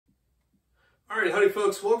Alright, howdy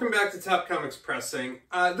folks, welcome back to Top Comics Pressing.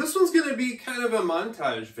 This one's going to be kind of a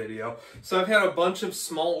montage video. So I've had a bunch of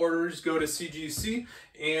small orders go to CGC,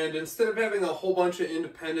 and instead of having a whole bunch of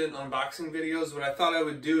independent unboxing videos, what I thought I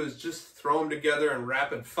would do is just throw them together in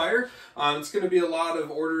rapid fire. It's going to be a lot of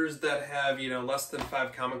orders that have, less than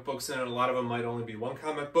 5 comic books in it. A lot of them might only be 1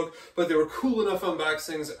 comic book, but they were cool enough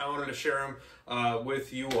unboxings. I wanted to share them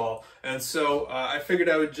with you all. And so I figured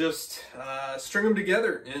I would just string them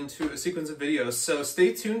together into a sequence of videos. So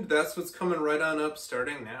stay tuned. That's what's coming right on up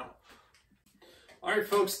starting now. Alright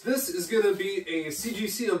folks, this is going to be a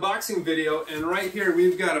CGC unboxing video, and right here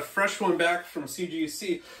we've got a fresh one back from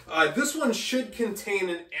CGC. This one should contain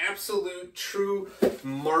an absolute true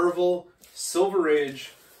Marvel Silver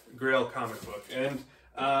Age Grail comic book. And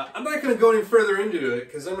I'm not going to go any further into it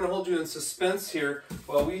because I'm going to hold you in suspense here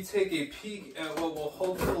while we take a peek at what will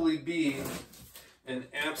hopefully be an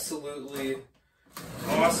absolutely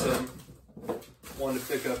awesome one to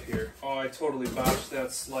pick up here. Oh, I totally botched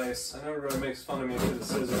that slice. I know everybody makes fun of me for the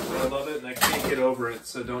scissors, but I love it and I can't get over it,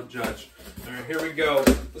 so don't judge. Alright, here we go.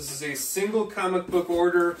 This is a single comic book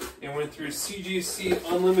order and went through CGC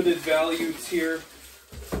Unlimited Value tier.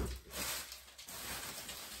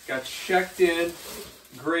 Got checked in,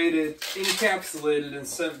 graded, encapsulated, and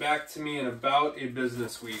sent back to me in about a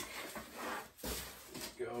business week. Let's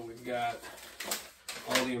go. We've got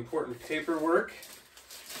all the important paperwork.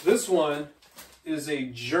 This one is a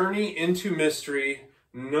Journey into Mystery,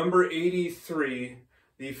 number 83,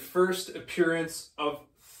 the first appearance of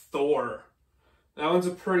Thor. That one's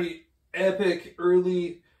a pretty epic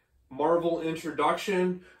early Marvel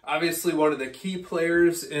introduction. Obviously one of the key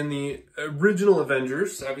players in the original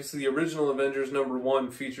Avengers. Obviously the original Avengers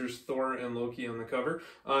 #1 features Thor and Loki on the cover.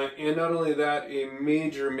 And not only that, a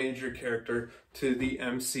major character to the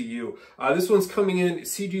MCU. This one's coming in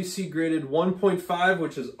CGC graded 1.5,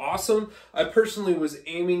 which is awesome. I personally was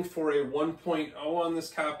aiming for a 1.0 on this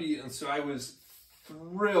copy, and so I was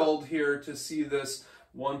thrilled here to see this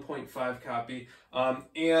 1.5 copy.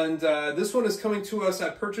 This one is coming to us. I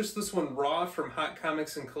purchased this one raw from Hot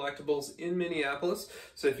Comics and Collectibles in Minneapolis.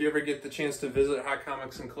 So if you ever get the chance to visit Hot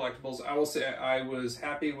Comics and Collectibles, I will say I was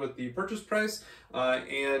happy with the purchase price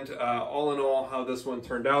and all in all how this one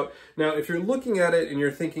turned out. Now, if you're looking at it and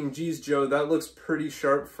you're thinking, geez, Joe, that looks pretty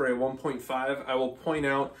sharp for a 1.5, I will point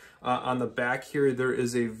out on the back here, there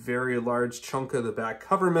is a very large chunk of the back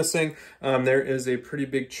cover missing. There is a pretty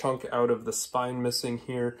big chunk out of the spine missing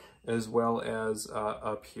here, as well as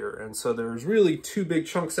up here. And so there's really 2 big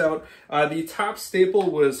chunks out. The top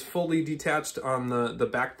staple was fully detached on the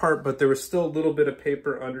back part, but there was still a little bit of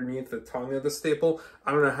paper underneath the tongue of the staple.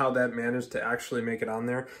 I don't know how that managed to actually make it on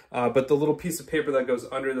there, but the little piece of paper that goes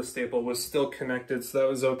under the staple was still connected, so that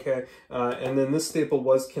was okay. And then this staple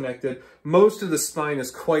was connected. Most of the spine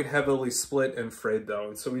is quite heavily split and frayed though,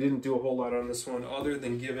 and so we didn't do a whole lot on this one other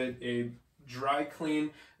than give it a dry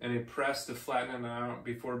clean and a press to flatten it out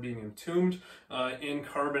before being entombed in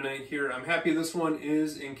carbonate here. I'm happy this one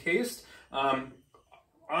is encased.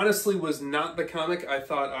 Honestly, was not the comic I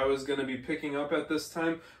thought I was going to be picking up at this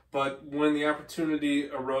time, but when the opportunity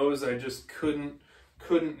arose, I just couldn't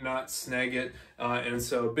not snag it. And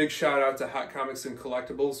so big shout out to Hot Comics and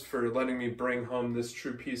Collectibles for letting me bring home this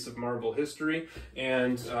true piece of Marvel history.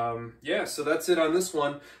 And yeah, so that's it on this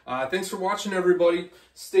one. Thanks for watching, everybody.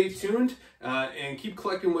 Stay tuned and keep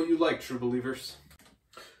collecting what you like, true believers.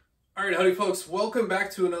 Alright, howdy folks, welcome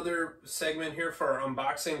back to another segment here for our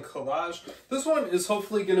unboxing collage. This one is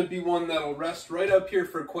hopefully going to be one that'll rest right up here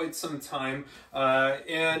for quite some time.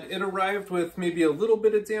 And it arrived with maybe a little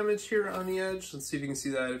bit of damage here on the edge. Let's see if you can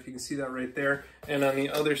see that, if you can see that right there. And on the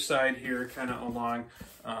other side here, kind of along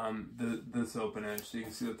this open edge, so you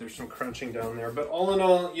can see that there's some crunching down there. But all in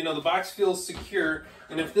all, the box feels secure.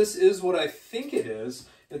 And if this is what I think it is,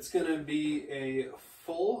 it's going to be a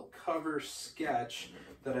full cover sketch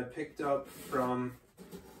that I picked up from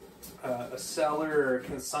a seller or a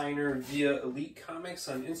consigner via Elite Comics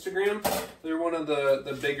on Instagram. They're one of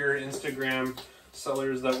the bigger Instagram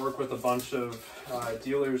sellers that work with a bunch of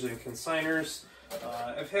dealers and consigners.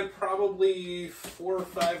 I've had probably 4 or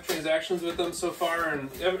 5 transactions with them so far, and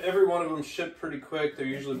every one of them shipped pretty quick. They're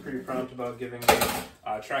usually pretty prompt about giving me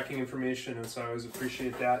tracking information, and so I always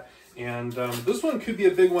appreciate that. And this one could be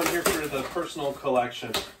a big one here for the personal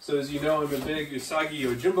collection. So as you know, I'm a big Usagi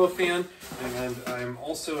Yojimbo fan, and I'm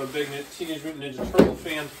also a big Teenage Mutant Ninja Turtle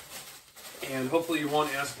fan. And hopefully you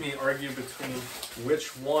won't ask me argue between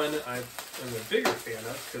which one I'm a bigger fan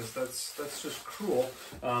of, because that's just cruel.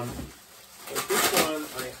 But this one,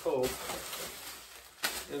 I hope,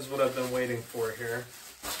 is what I've been waiting for here.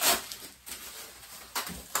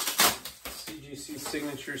 CGC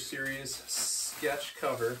Signature Series sketch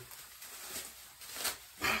cover.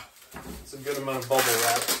 It's a good amount of bubble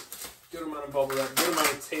wrap. Good amount of bubble wrap. Good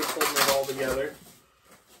amount of tape holding it all together.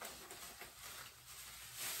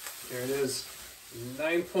 Here it is.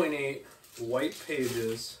 9.8 white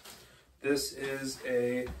pages. This is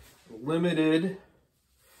a limited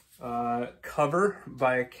cover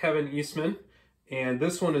by Kevin Eastman, and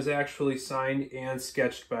this one is actually signed and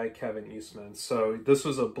sketched by Kevin Eastman. So this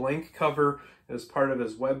was a blank cover as part of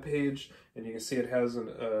his webpage, and you can see it has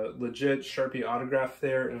a legit Sharpie autograph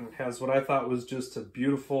there, and it has what I thought was just a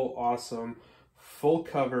beautiful, awesome, full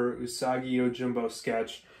cover Usagi Yojimbo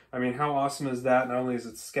sketch. I mean, how awesome is that? Not only is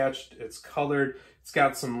it sketched, it's colored, it's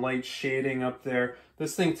got some light shading up there.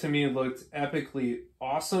 This thing to me looked epically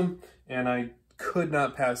awesome, and I could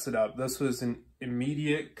not pass it up. This was an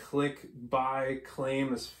immediate click buy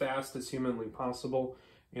claim as fast as humanly possible,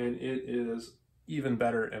 and it is even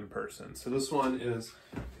better in person. So this one is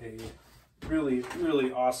a really,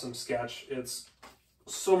 really awesome sketch. It's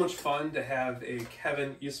so much fun to have a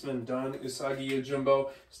Kevin Eastman done Usagi Yojimbo.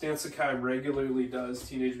 Stan Sakai regularly does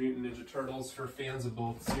Teenage Mutant Ninja Turtles for fans of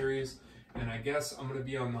both series, and I guess I'm going to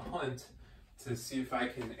be on the hunt to see if I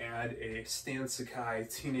can add a Stan Sakai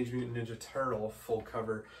Teenage Mutant Ninja Turtle full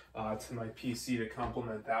cover to my PC to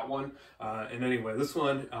complement that one. And anyway, this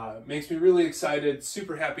one makes me really excited,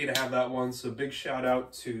 super happy to have that one. So big shout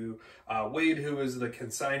out to Wade, who is the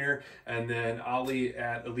consigner, and then Ollie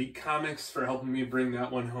at Elite Comics for helping me bring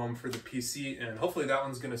that one home for the PC. And hopefully that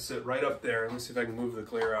one's gonna sit right up there. Let me see if I can move the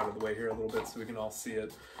glare out of the way here a little bit so we can all see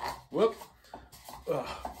it. Whoop. All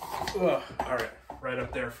right, right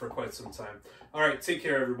up there for quite some time. All right, take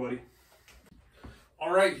care, everybody.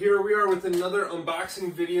 All right, here we are with another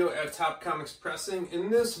unboxing video at Top Comics Pressing.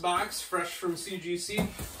 In this box, fresh from CGC,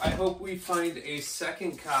 I hope we find a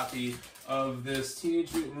second copy of this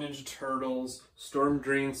Teenage Mutant Ninja Turtles Storm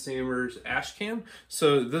Drain Samers ash can.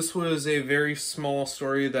 So this was a very small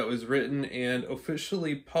story that was written and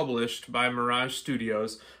officially published by Mirage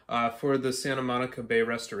Studios for the Santa Monica Bay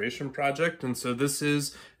Restoration Project. And so this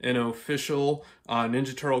is an official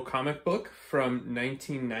Ninja Turtle comic book from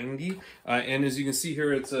 1990. And as you can see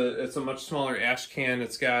here, it's a much smaller ash can.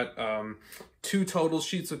 It's got 2 total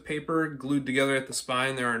sheets of paper glued together at the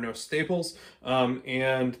spine. There are no staples.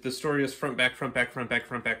 And the story is front, back, front, back, front, back,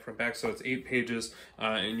 front, back, front, back. So it's 8 pages.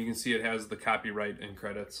 And you can see it has the copyright and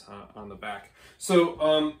credits on the back.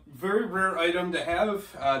 So very rare item to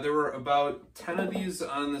have. There were about 10 of these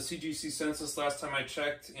on the CGC census last time I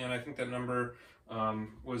checked. And I think that number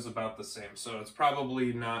was about the same. So it's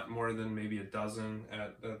probably not more than maybe a dozen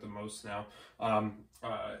at the most now. A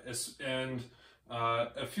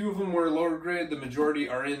few of them were lower grade. The majority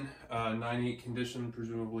are in 9.8 condition,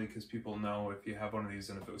 presumably because people know if you have one of these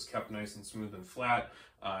and if it was kept nice and smooth and flat,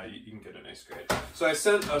 you can get a nice grade. So I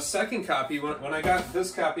sent a second copy. When I got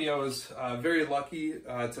this copy, I was very lucky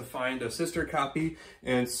to find a sister copy.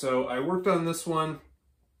 And so I worked on this one,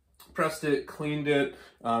 pressed it, cleaned it,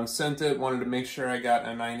 sent it, wanted to make sure I got a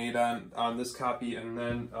 9.8 on this copy, and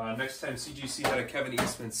then next time CGC had a Kevin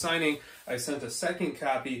Eastman signing, I sent a second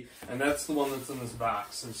copy, and that's the one that's in this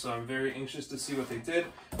box, and so I'm very anxious to see what they did.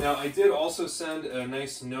 Now, I did also send a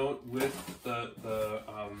nice note with the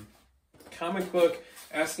comic book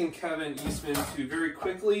asking Kevin Eastman to very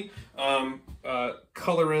quickly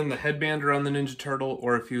color in the headband around the Ninja Turtle,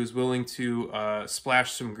 or if he was willing to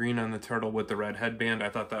splash some green on the turtle with the red headband. I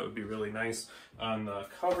thought that would be really nice on the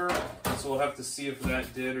cover. So we'll have to see if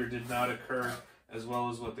that did or did not occur, as well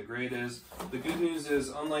as what the grade is. The good news is,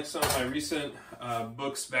 unlike some of my recent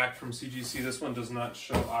books back from CGC, this one does not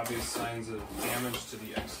show obvious signs of damage to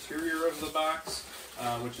the exterior of the box,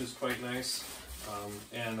 which is quite nice.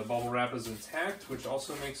 And the bubble wrap is intact, which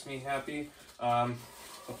also makes me happy. The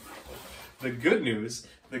good news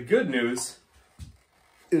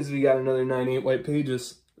is we got another 9.8 white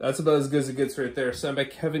pages. That's about as good as it gets right there. Signed by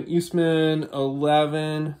Kevin Eastman,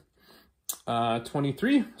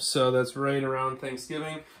 11/23. So that's right around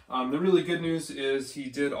Thanksgiving. The really good news is he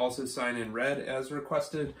did also sign in red as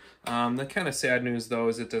requested. The kind of sad news, though,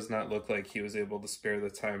 is it does not look like he was able to spare the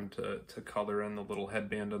time to color in the little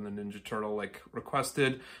headband on the Ninja Turtle like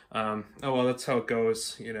requested. Oh, well, that's how it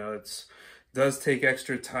goes. You know, it does take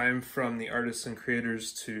extra time from the artists and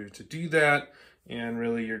creators to do that. And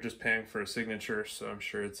really, you're just paying for a signature, so I'm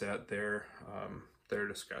sure it's at their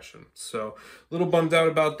discretion. So a little bummed out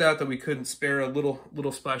about that we couldn't spare a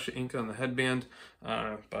little splash of ink on the headband,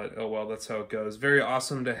 but oh well, that's how it goes. Very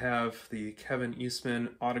awesome to have the Kevin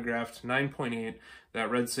Eastman autographed 9.8. That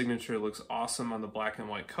red signature looks awesome on the black and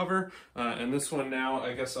white cover. And this one now,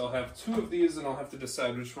 I guess I'll have 2 of these, and I'll have to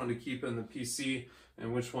decide which one to keep in the PC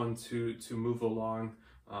and which one to move along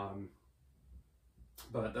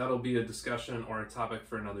but that'll be a discussion or a topic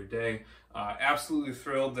for another day. Absolutely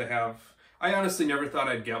thrilled to have. I honestly never thought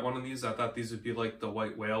I'd get one of these. I thought these would be like the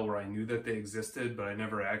white whale, where I knew that they existed, but I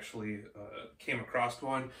never actually came across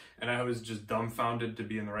one. And I was just dumbfounded to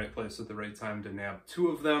be in the right place at the right time to nab 2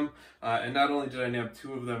 of them. And not only did I nab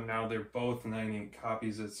 2 of them, now they're both 98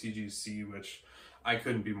 copies at CGC, which I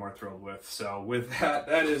couldn't be more thrilled with. So with that,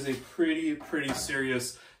 that is a pretty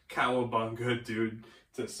serious cowabunga, dude,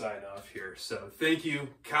 to sign off here. So thank you,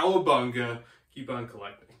 cowabunga. Keep on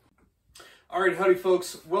collecting. Alright, howdy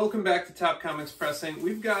folks, welcome back to Top Comics Pressing.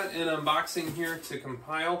 We've got an unboxing here to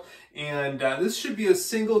compile, and this should be a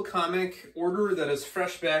single comic order that is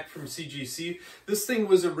fresh back from CGC. This thing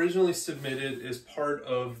was originally submitted as part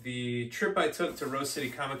of the trip I took to Rose City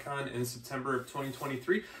Comic Con in September of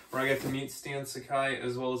 2023, where I got to meet Stan Sakai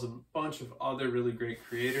as well as a bunch of other really great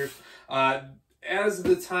creators. As of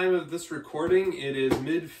the time of this recording, it is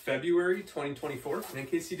mid-February 2024. And in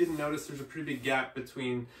case you didn't notice, there's a pretty big gap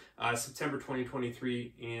between September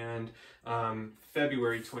 2023 and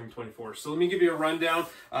February 2024. So let me give you a rundown.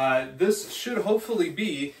 This should hopefully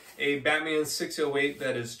be a Batman 608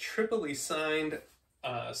 that is triply signed,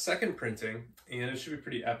 second printing, and it should be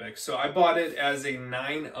pretty epic. So I bought it as a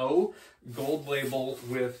 9.0 gold label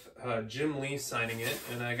with Jim Lee signing it,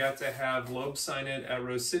 and I got to have Loeb sign it at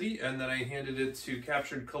Rose City, and then I handed it to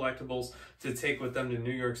Captured Collectibles to take with them to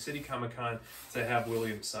New York City Comic Con to have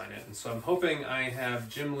Williams sign it. And so I'm hoping I have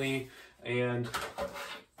Jim Lee and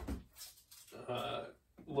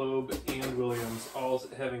Loeb and Williams all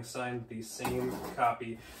having signed the same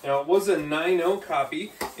copy. Now, it was a 9.0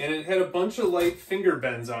 copy, and it had a bunch of light finger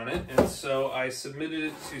bends on it, and so I submitted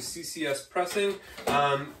it to CCS Pressing.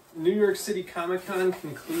 New York City Comic Con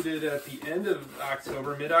concluded at the end of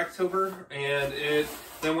October, mid-October, and it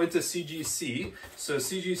then went to CGC. So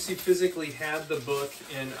CGC physically had the book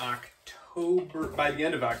in October, by the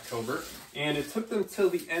end of October, and it took them till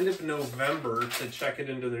the end of November to check it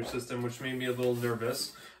into their system, which made me a little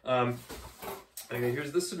nervous. Okay,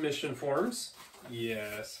 here's the submission forms.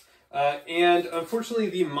 Yes. And unfortunately,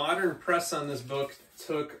 the modern press on this book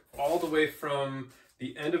took all the way from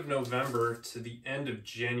the end of November to the end of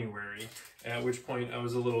January, at which point I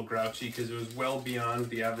was a little grouchy because it was well beyond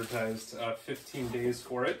the advertised 15 days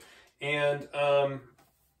for it. And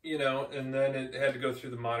you know, and then it had to go through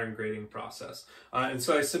the modern grading process. And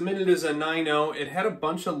so I submitted as a 9.0. It had a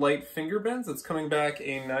bunch of light finger bends. It's coming back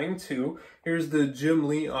a 9.2. Here's the Jim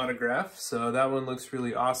Lee autograph. So that one looks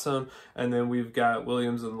really awesome. And then we've got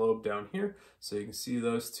Williams and Loeb down here. So you can see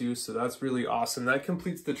those two. So that's really awesome. That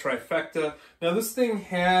completes the trifecta. Now this thing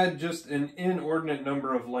had just an inordinate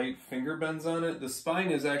number of light finger bends on it. The spine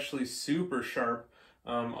is actually super sharp,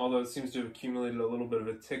 although it seems to have accumulated a little bit of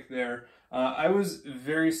a tick there. I was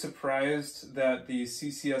very surprised that the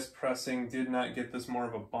CCS Pressing did not get this more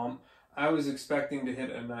of a bump. I was expecting to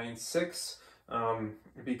hit a 9.6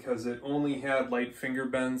 because it only had light finger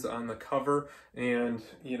bends on the cover, and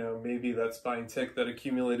you know, maybe that spine tick that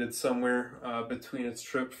accumulated somewhere between its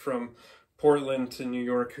trip from Portland to New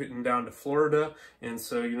York and down to Florida. And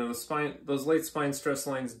so, you know, the spine, those late spine stress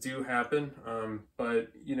lines do happen, but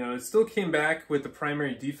you know, it still came back with the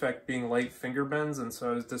primary defect being light finger bends. And so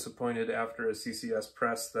I was disappointed after a CCS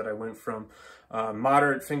press that I went from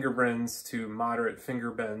moderate finger bends to moderate finger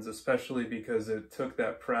bends, especially because it took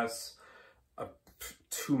that press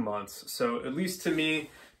 2 months. So at least to me,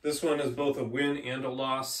 this one is both a win and a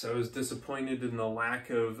loss. I was disappointed in the lack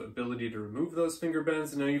of ability to remove those finger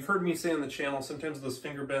bends. Now, you've heard me say on the channel, sometimes those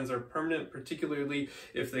finger bends are permanent, particularly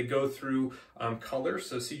if they go through color.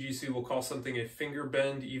 So CGC will call something a finger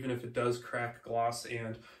bend, even if it does crack gloss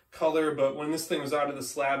and color. But when this thing was out of the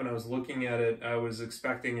slab and I was looking at it, I was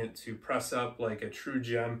expecting it to press up like a true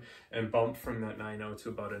gem and bump from that 9.0 to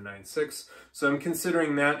about a 9.6. So I'm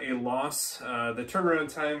considering that a loss. The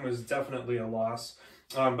turnaround time was definitely a loss.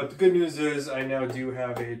 But the good news is I now do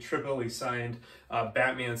have a triply signed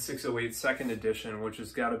Batman 608 second edition, which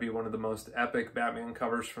has got to be one of the most epic Batman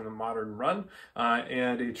covers from the modern run,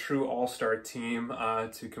 and a true all-star team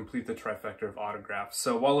to complete the trifecta of autographs.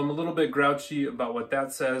 So while I'm a little bit grouchy about what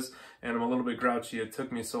that says, and I'm a little bit grouchy it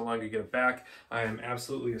took me so long to get it back, I am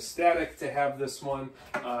absolutely ecstatic to have this one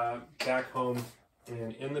back home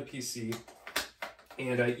and in the PC.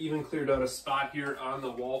 And I even cleared out a spot here on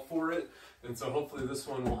the wall for it. And so hopefully this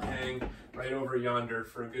one will hang right over yonder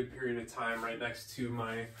for a good period of time, right next to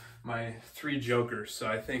my 3 Jokers. So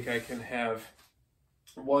I think I can have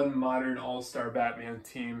one modern all-star Batman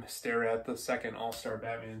team stare at the second all-star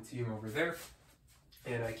Batman team over there.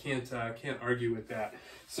 And I can't argue with that.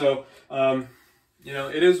 So you know,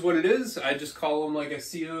 it is what it is. I just call them like I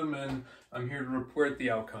see them, and I'm here to report the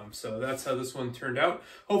outcome. So that's how this one turned out.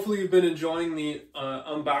 Hopefully you've been enjoying the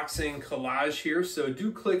unboxing collage here. So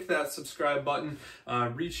do click that subscribe button.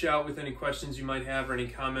 Reach out with any questions you might have or any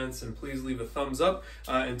comments, and please leave a thumbs up.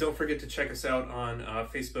 And don't forget to check us out on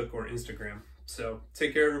Facebook or Instagram. So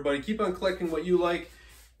take care, everybody. Keep on collecting what you like.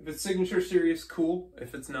 If it's Signature Series, cool.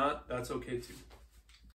 If it's not, that's okay too.